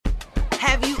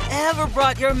Have you ever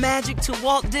brought your magic to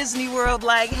Walt Disney World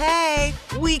like, hey,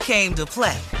 we came to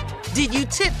play? Did you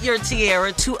tip your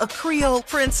tiara to a Creole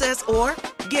princess or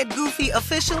get goofy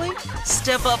officially?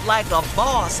 Step up like a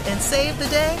boss and save the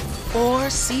day? Or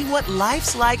see what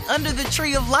life's like under the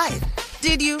tree of life?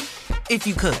 Did you? If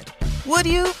you could. Would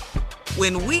you?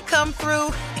 When we come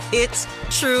through, it's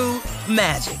true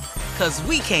magic. 'Cause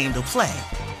we came to play.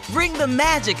 Bring the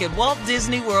magic at Walt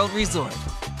Disney World Resort.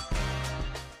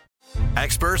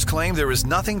 Experts claim there is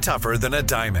nothing tougher than a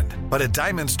diamond. But at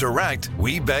Diamonds Direct,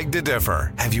 we beg to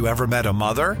differ. Have you ever met a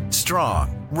mother?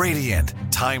 Strong, radiant,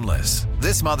 timeless.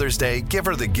 This Mother's Day, give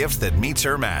her the gift that meets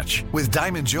her match. With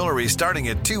diamond jewelry starting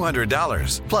at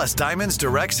 $200. Plus Diamonds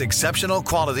Direct's exceptional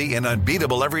quality and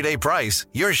unbeatable everyday price,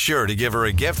 you're sure to give her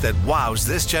a gift that wows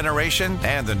this generation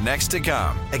and the next to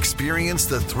come. Experience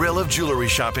the thrill of jewelry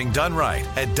shopping done right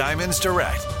at Diamonds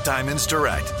Direct. Diamonds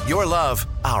Direct. Your love,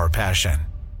 our passion.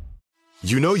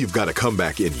 You know you've got a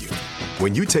comeback in you.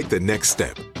 When you take the next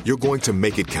step, you're going to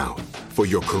make it count. For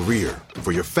your career,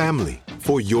 for your family,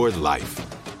 for your life.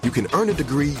 You can earn a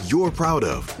degree you're proud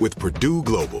of with Purdue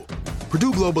Global.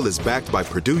 Purdue Global is backed by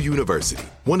Purdue University,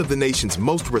 one of the nation's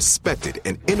most respected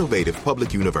and innovative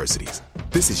public universities.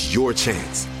 This is your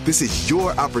chance. This is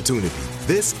your opportunity.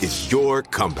 This is your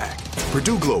comeback.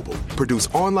 Purdue Global, Purdue's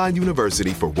online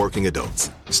university for working adults.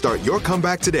 Start your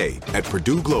comeback today at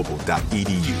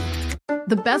purdueglobal.edu.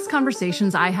 The best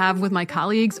conversations I have with my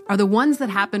colleagues are the ones that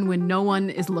happen when no one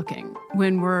is looking,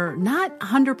 when we're not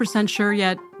 100% sure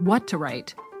yet what to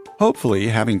write. Hopefully,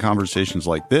 having conversations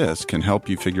like this can help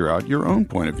you figure out your own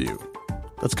point of view.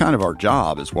 That's kind of our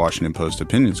job as Washington Post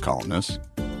opinions columnists.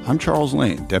 I'm Charles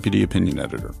Lane, Deputy Opinion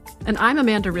Editor. And I'm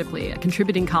Amanda Ripley, a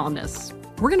contributing columnist.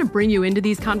 We're going to bring you into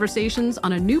these conversations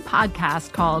on a new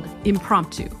podcast called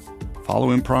Impromptu.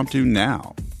 Follow Impromptu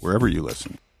now, wherever you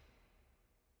listen.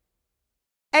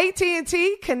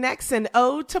 AT&T connects an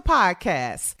ode to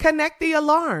podcasts. Connect the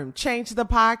alarm. Change the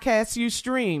podcast you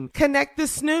stream. Connect the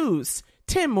snooze.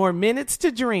 10 more minutes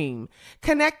to dream.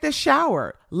 Connect the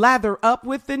shower. Lather up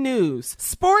with the news.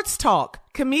 Sports talk,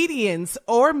 comedians,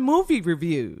 or movie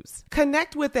reviews.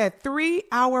 Connect with that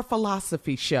 3-hour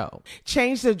philosophy show.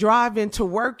 Change the drive into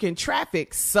work in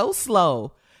traffic so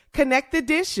slow. Connect the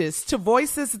dishes to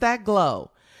voices that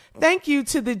glow. Thank you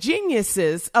to the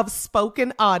geniuses of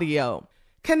spoken audio.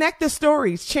 Connect the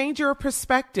stories, change your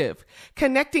perspective.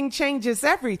 Connecting changes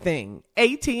everything.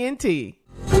 AT&T.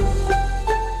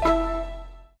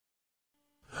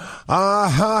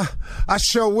 I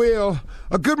sure will.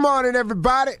 Good morning,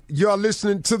 everybody. You're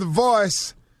listening to The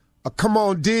Voice. Come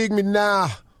on, dig me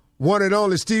now. One and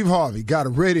only Steve Harvey got a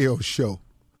radio show.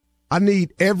 I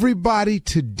need everybody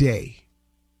today,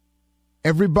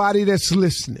 everybody that's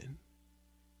listening,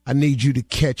 I need you to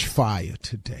catch fire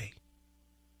today.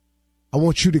 I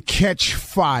want you to catch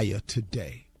fire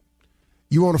today.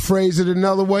 You want to phrase it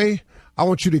another way? I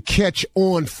want you to catch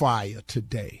on fire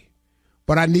today.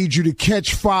 But I need you to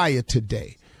catch fire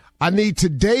today. I need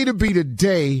today to be the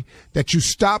day that you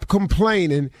stop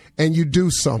complaining and you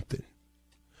do something.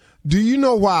 Do you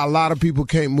know why a lot of people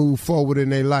can't move forward in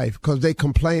their life? Because they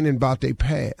complaining about their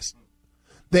past.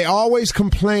 They always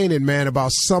complaining, man,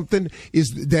 about something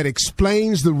that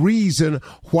explains the reason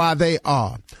why they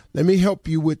are. Let me help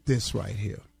you with this right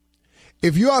here.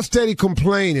 If you are steady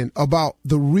complaining about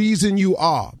the reason you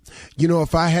are, you know,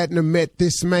 if I hadn't have met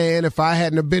this man, if I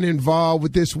hadn't have been involved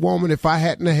with this woman, if I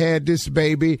hadn't have had this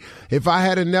baby, if I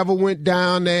had have never went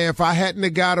down there, if I hadn't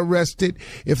have got arrested,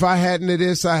 if I hadn't have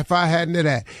this, if I hadn't have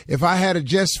that, if I had have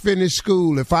just finished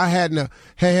school, if I hadn't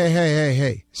have,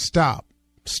 hey, stop.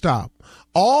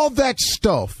 All that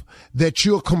stuff that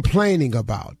you're complaining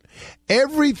about,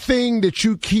 everything that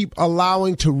you keep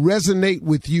allowing to resonate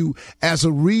with you as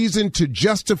a reason to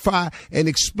justify and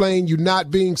explain you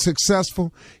not being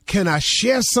successful, can I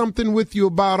share something with you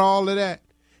about all of that?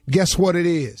 Guess what it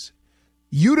is?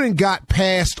 You done got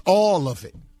past all of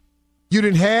it. You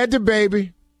done had the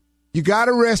baby. You got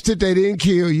arrested. They didn't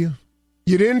kill you.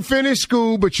 You didn't finish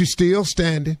school, but you're still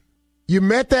standing. You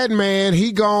met that man,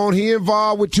 he gone, he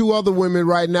involved with 2 other women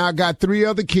right now, got 3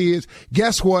 other kids.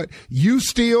 Guess what? You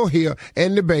still here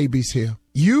and the baby's here.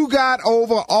 You got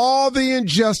over all the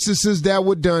injustices that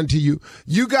were done to you.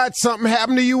 You got something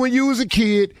happen to you when you was a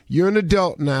kid. You're an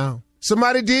adult now.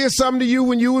 Somebody did something to you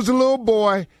when you was a little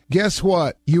boy. Guess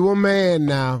what? You a man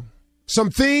now. Some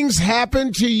things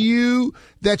happened to you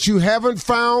that you haven't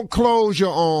found closure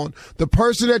on. The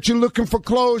person that you're looking for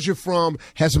closure from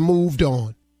has moved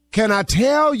on. Can I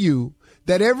tell you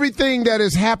that everything that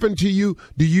has happened to you,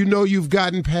 do you know you've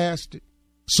gotten past it?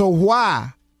 So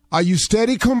why are you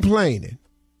steady complaining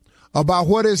about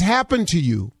what has happened to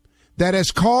you that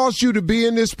has caused you to be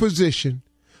in this position,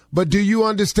 but do you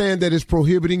understand that it's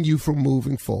prohibiting you from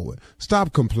moving forward?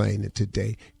 Stop complaining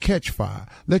today. Catch fire.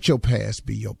 Let your past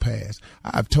be your past.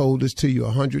 I've told this to you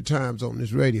 100 times on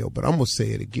this radio, but I'm going to say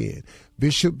it again.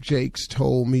 Bishop Jakes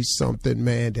told me something,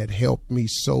 man, that helped me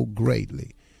so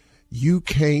greatly. You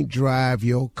can't drive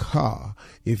your car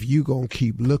if you going to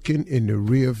keep looking in the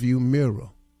rearview mirror.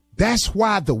 That's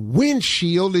why the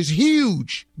windshield is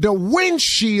huge. The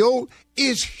windshield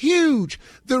is huge.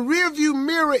 The rearview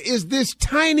mirror is this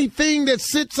tiny thing that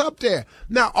sits up there.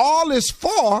 Now, all it's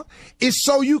for is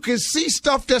so you can see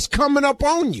stuff that's coming up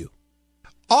on you.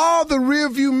 All the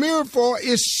rearview mirror for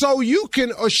is so you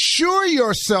can assure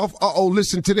yourself,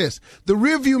 listen to this. The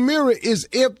rearview mirror is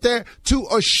up there to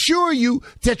assure you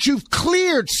that you've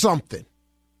cleared something.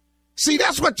 See,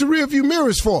 that's what the rearview mirror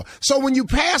is for. So when you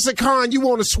pass a car and you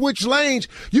want to switch lanes,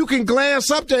 you can glance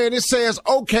up there and it says,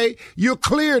 okay, you're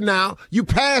clear now. You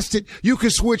passed it. You can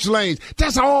switch lanes.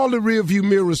 That's all the rearview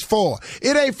mirror is for.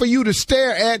 It ain't for you to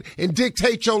stare at and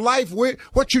dictate your life with.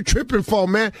 What you tripping for,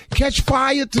 man? Catch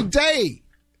fire today.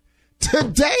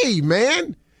 Today,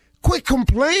 man. Quit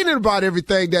complaining about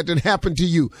everything that did happen to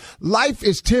you. Life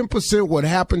is 10% what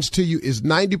happens to you is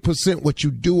 90% what you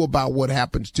do about what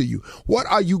happens to you. What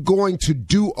are you going to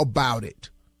do about it?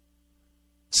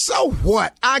 So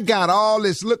what? I got all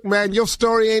this. Look, man, your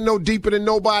story ain't no deeper than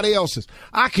nobody else's.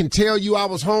 I can tell you I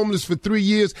was homeless for 3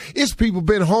 years. It's people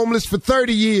been homeless for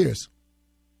 30 years.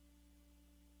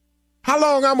 How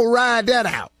long I'm going to ride that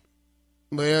out?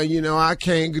 Well, you know, I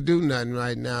can't do nothing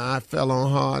right now. I fell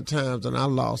on hard times and I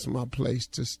lost my place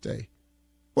to stay.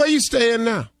 Where you staying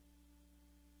now?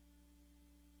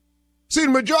 See,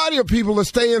 the majority of people are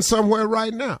staying somewhere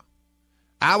right now.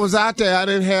 I was out there. I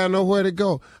didn't have nowhere to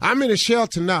go. I'm in a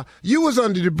shelter now. You was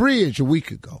under the bridge a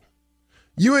week ago.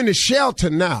 You in the shelter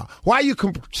now. Why you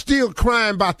still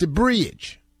crying about the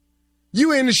bridge?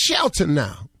 You in the shelter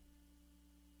now.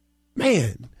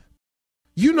 Man,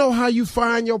 you know how you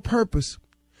find your purpose.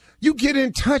 You get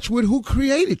in touch with who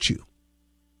created you.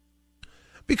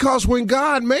 Because when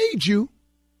God made you,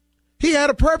 he had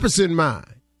a purpose in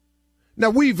mind. Now,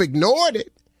 we've ignored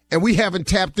it and we haven't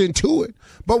tapped into it,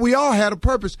 but we all had a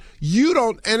purpose. You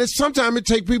don't, and sometimes it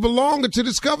takes people longer to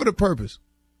discover the purpose.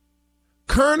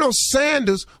 Colonel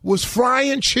Sanders was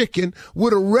frying chicken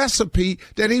with a recipe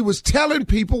that he was telling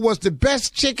people was the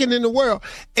best chicken in the world.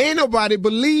 Ain't nobody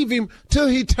believe him till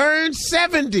he turned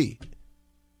 70.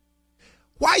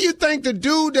 Why you think the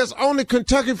dude that's on the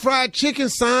Kentucky Fried Chicken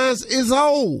signs is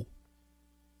old?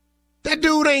 That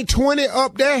dude ain't 20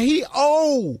 up there. He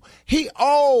old. He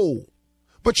old.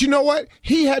 But you know what?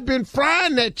 He had been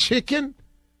frying that chicken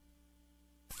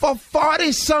for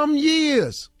 40-some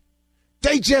years.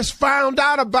 They just found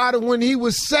out about it when he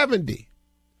was 70.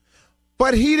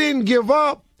 But he didn't give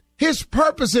up his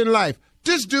purpose in life.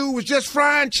 This dude was just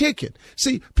frying chicken.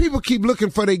 See, people keep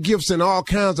looking for their gifts in all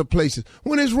kinds of places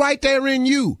when it's right there in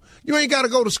you. You ain't got to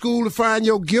go to school to find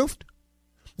your gift.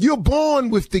 You're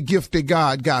born with the gift that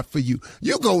God got for you.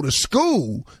 You go to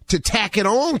school to tack it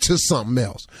on to something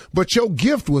else. But your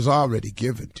gift was already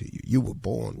given to you. You were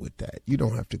born with that. You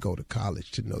don't have to go to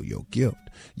college to know your gift.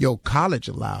 Your college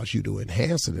allows you to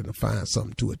enhance it and to find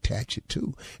something to attach it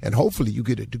to. And hopefully you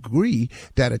get a degree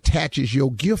that attaches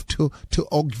your gift to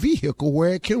a vehicle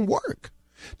where it can work.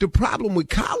 The problem with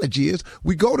college is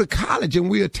we go to college and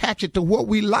we attach it to what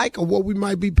we like or what we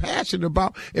might be passionate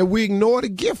about, and we ignore the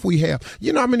gift we have.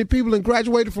 You know how many people that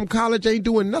graduated from college ain't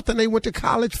doing nothing they went to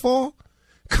college for?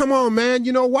 Come on, man.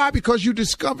 You know why? Because you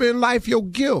discover in life your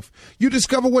gift. You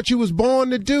discover what you was born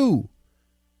to do.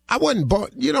 I wasn't born,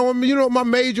 you know what my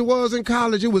major was in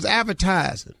college? It was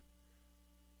advertising.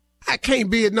 I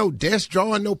can't be at no desk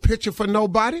drawing no picture for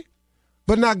nobody.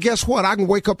 But now guess what? I can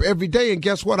wake up every day and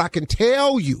guess what? I can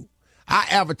tell you. I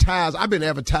advertise. I've been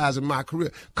advertising my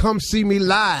career. Come see me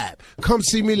live. Come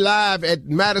see me live at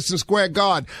Madison Square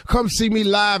Garden. Come see me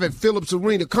live at Phillips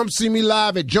Arena. Come see me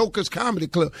live at Joker's Comedy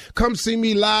Club. Come see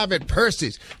me live at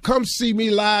Percy's. Come see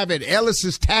me live at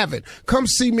Ellis's Tavern. Come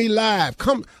see me live.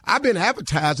 I've been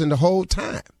advertising the whole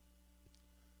time.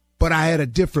 But I had a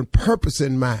different purpose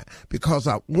in mind because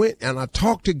I went and I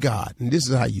talked to God. And this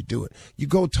is how you do it. You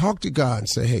go talk to God and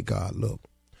say, hey, God, look,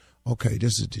 okay,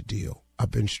 this is the deal.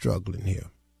 I've been struggling here.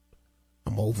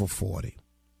 I'm over 40.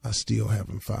 I still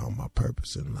haven't found my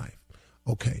purpose in life.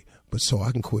 Okay, but so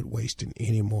I can quit wasting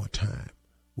any more time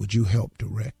would you help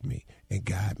direct me and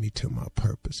guide me to my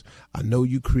purpose? I know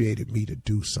you created me to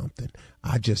do something.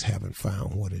 I just haven't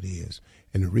found what it is.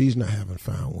 And the reason I haven't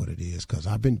found what it is, because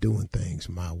I've been doing things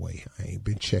my way. I ain't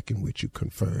been checking with you,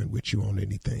 conferring with you on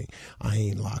anything. I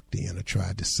ain't locked in or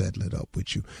tried to settle it up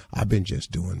with you. I've been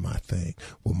just doing my thing.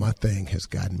 Well, my thing has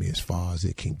gotten me as far as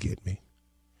it can get me.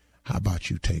 How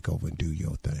about you take over and do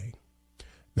your thing?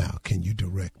 Now, can you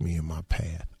direct me in my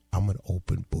path? I'm an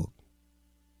open book.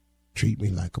 Treat me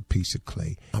like a piece of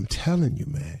clay. I'm telling you,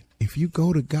 man, if you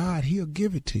go to God, he'll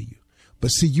give it to you.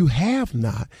 But see, you have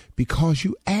not because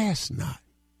you ask not.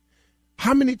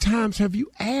 How many times have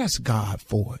you asked God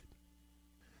for it?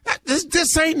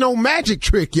 This ain't no magic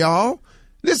trick, y'all.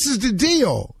 This is the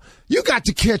deal. You got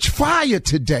to catch fire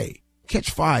today.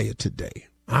 Catch fire today.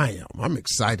 I am. I'm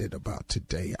excited about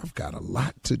today. I've got a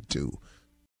lot to do.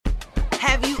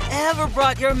 Have you ever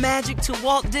brought your magic to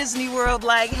Walt Disney World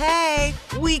like, hey,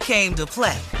 we came to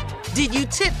play? Did you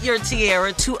tip your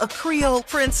tiara to a Creole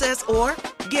princess or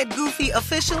get goofy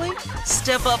officially?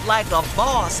 Step up like a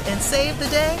boss and save the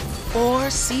day? Or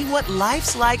see what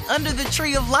life's like under the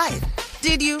tree of life?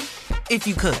 Did you? If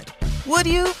you could. Would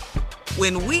you?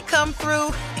 When we come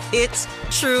through, it's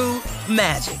true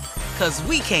magic. 'Cause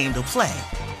we came to play.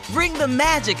 Bring the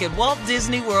magic at Walt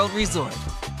Disney World Resort.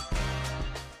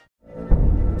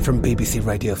 From BBC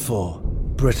Radio 4,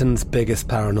 Britain's biggest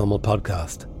paranormal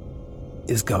podcast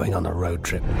is going on a road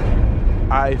trip.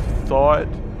 I thought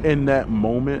in that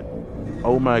moment,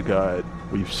 oh my God,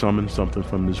 we've summoned something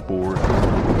from this board.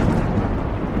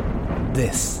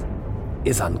 This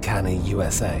is Uncanny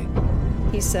USA.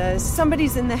 He says,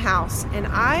 somebody's in the house, and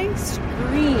I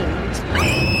screamed.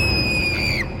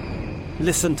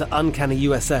 Listen to Uncanny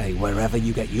USA wherever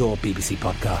you get your BBC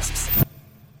podcasts,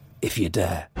 if you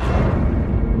dare.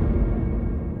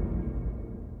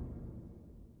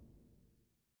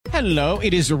 Hello,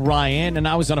 it is Ryan, and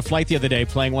I was on a flight the other day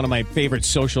playing one of my favorite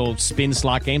social spin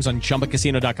slot games on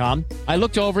ChumbaCasino.com. I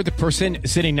looked over at the person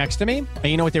sitting next to me, and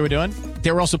you know what they were doing?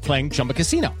 They were also playing Chumba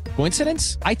Casino.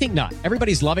 Coincidence? I think not.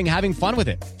 Everybody's loving having fun with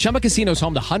it. Chumba Casino is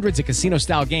home to hundreds of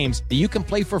casino-style games that you can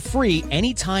play for free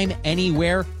anytime,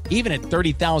 anywhere, even at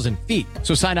 30,000 feet.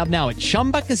 So sign up now at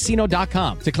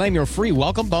ChumbaCasino.com to claim your free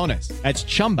welcome bonus. That's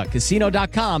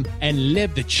ChumbaCasino.com and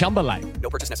live the Chumba life. No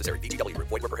purchase necessary. VGW.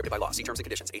 Void where prohibited by law. See terms and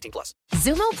conditions. 18+.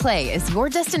 Xumo Play is your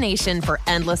destination for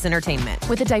endless entertainment.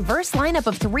 With a diverse lineup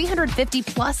of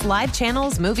 350-plus live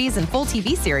channels, movies, and full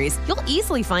TV series, you'll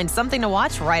easily find something to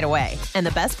watch right away. And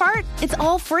the best part? It's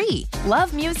all free.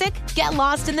 Love music? Get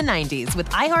lost in the 90s with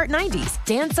iHeart 90s.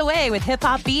 Dance away with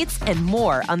hip-hop beats and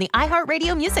more on the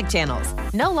iHeartRadio music channels.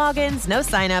 No logins, no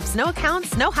signups, no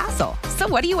accounts, no hassle. So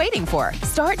what are you waiting for?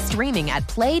 Start streaming at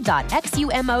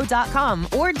play.xumo.com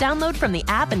or download from the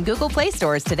app and Google Play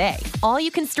stores today. All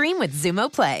you can stream with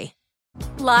Xumo Play.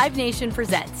 Live Nation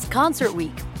presents Concert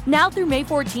Week. Now through May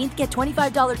 14th, get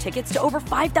 $25 tickets to over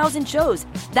 5,000 shows.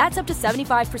 That's up to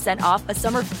 75% off a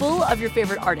summer full of your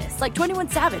favorite artists like 21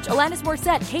 Savage, Alanis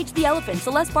Morissette, Cage the Elephant,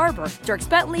 Celeste Barber, Dierks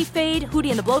Bentley, Fade, Hootie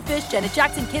and the Blowfish, Janet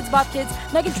Jackson, Kidz Bop Kids,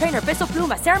 Meghan Trainor, Peso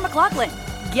Pluma, Sarah McLachlan.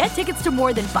 Get tickets to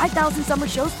more than 5,000 summer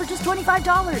shows for just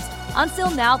 $25. Until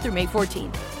now through May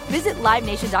 14th. Visit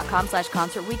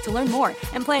LiveNation.com/Concert Week to learn more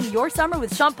and plan your summer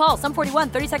with Sean Paul, Sum 41,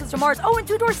 30 Seconds to Mars, and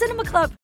Two Door Cinema Club.